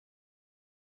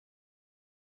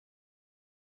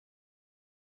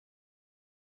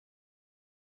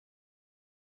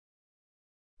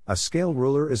A scale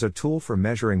ruler is a tool for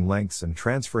measuring lengths and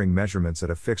transferring measurements at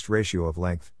a fixed ratio of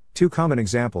length. Two common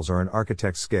examples are an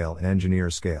architect's scale and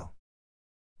engineer's scale.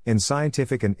 In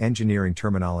scientific and engineering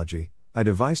terminology, a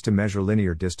device to measure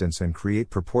linear distance and create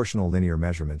proportional linear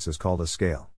measurements is called a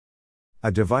scale.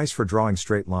 A device for drawing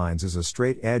straight lines is a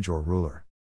straight edge or ruler.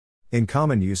 In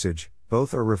common usage,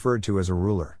 both are referred to as a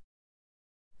ruler.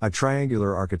 A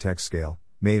triangular architect's scale,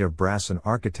 made of brass. An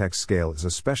architect's scale is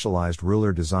a specialized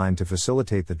ruler designed to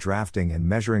facilitate the drafting and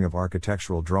measuring of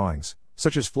architectural drawings,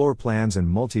 such as floor plans and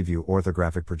multi-view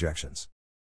orthographic projections.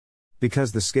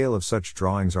 Because the scale of such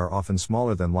drawings are often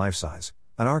smaller than life size,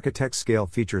 an architect's scale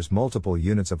features multiple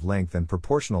units of length and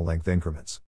proportional length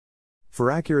increments. For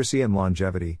accuracy and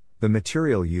longevity, the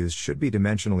material used should be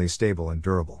dimensionally stable and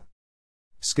durable.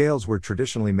 Scales were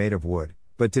traditionally made of wood,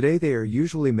 but today they are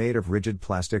usually made of rigid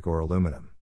plastic or aluminum.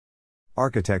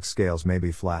 Architect's scales may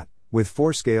be flat, with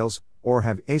 4 scales, or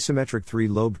have asymmetric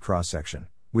 3-lobed cross-section,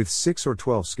 with 6 or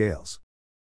 12 scales.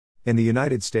 In the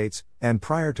United States, and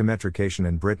prior to metrication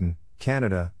in Britain,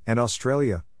 Canada, and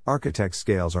Australia, architect's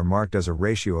scales are marked as a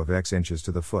ratio of x inches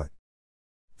to the foot.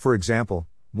 For example,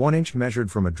 1 inch measured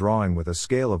from a drawing with a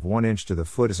scale of 1 inch to the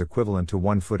foot is equivalent to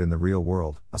 1 foot in the real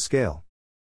world. A scale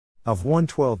of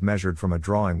 1/12 measured from a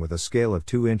drawing with a scale of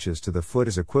 2 inches to the foot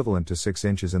is equivalent to 6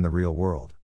 inches in the real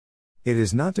world. It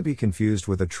is not to be confused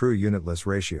with a true unitless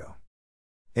ratio.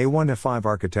 A 1:5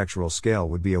 architectural scale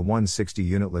would be a 1/60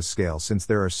 unitless scale since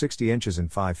there are 60 inches in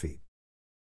 5 feet.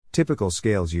 Typical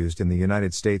scales used in the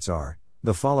United States are: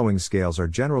 the following scales are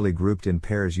generally grouped in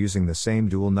pairs using the same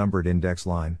dual-numbered index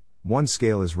line. One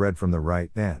scale is read from the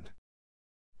right and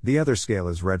the other scale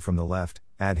is read from the left.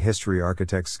 Add history.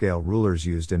 Architect's scale rulers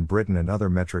used in Britain and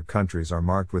other metric countries are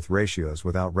marked with ratios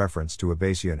without reference to a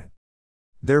base unit.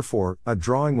 Therefore, a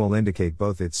drawing will indicate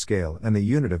both its scale and the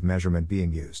unit of measurement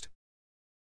being used.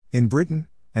 In Britain,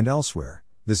 and elsewhere,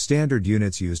 the standard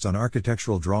units used on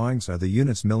architectural drawings are the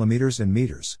units millimeters and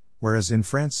meters, whereas in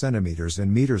France centimeters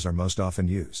and meters are most often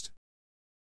used.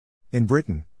 In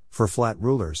Britain, for flat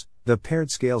rulers, the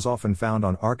paired scales often found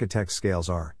on architect's scales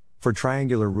are. For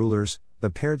triangular rulers,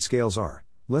 the paired scales are.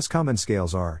 Less common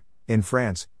scales are. In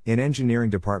France, in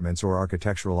engineering departments or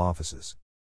architectural offices.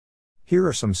 Here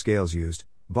are some scales used.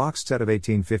 Boxed set of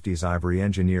 1850s ivory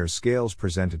engineer's scales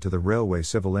presented to the railway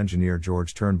civil engineer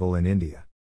George Turnbull in India.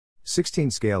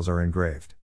 16 scales are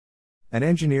engraved. An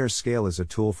engineer's scale is a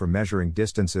tool for measuring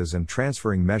distances and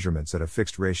transferring measurements at a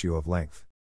fixed ratio of length.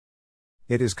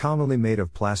 It is commonly made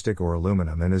of plastic or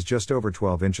aluminum and is just over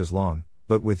 12 inches long,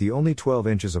 but with the only 12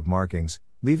 inches of markings,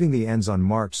 leaving the ends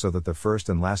unmarked so that the first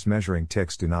and last measuring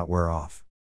ticks do not wear off.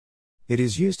 It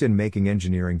is used in making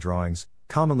engineering drawings,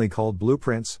 commonly called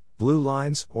blueprints, blue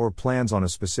lines, or plans on a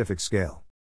specific scale.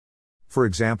 For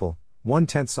example,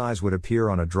 1/10 size would appear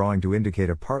on a drawing to indicate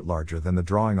a part larger than the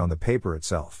drawing on the paper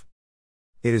itself.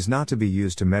 It is not to be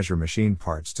used to measure machine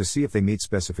parts to see if they meet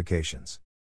specifications.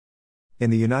 In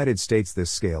the United States,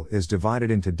 this scale is divided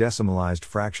into decimalized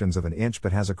fractions of an inch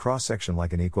but has a cross-section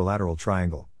like an equilateral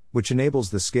triangle, which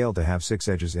enables the scale to have 6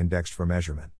 edges indexed for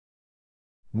measurement.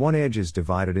 One edge is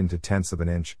divided into tenths of an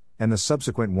inch, and the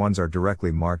subsequent ones are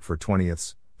directly marked for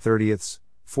 20ths, 30ths,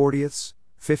 40ths,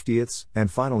 50ths,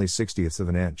 and finally 60ths of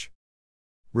an inch.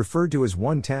 Referred to as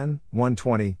 110,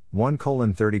 120,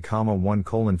 1:30,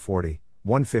 1:40,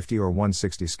 150 or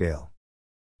 160 scale.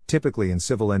 Typically in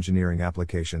civil engineering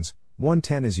applications,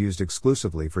 110 is used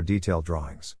exclusively for detailed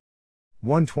drawings.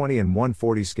 120 and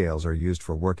 140 scales are used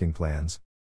for working plans.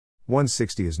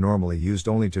 160 is normally used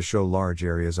only to show large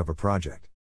areas of a project.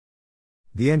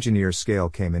 The engineer's scale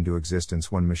came into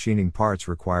existence when machining parts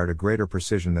required a greater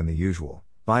precision than the usual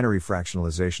binary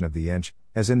fractionalization of the inch,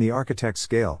 as in the architect's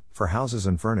scale, for houses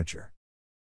and furniture.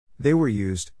 They were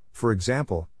used, for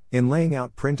example, in laying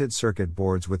out printed circuit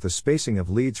boards with the spacing of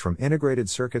leads from integrated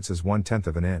circuits as 1/10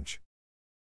 of an inch.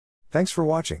 Thanks for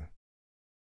watching.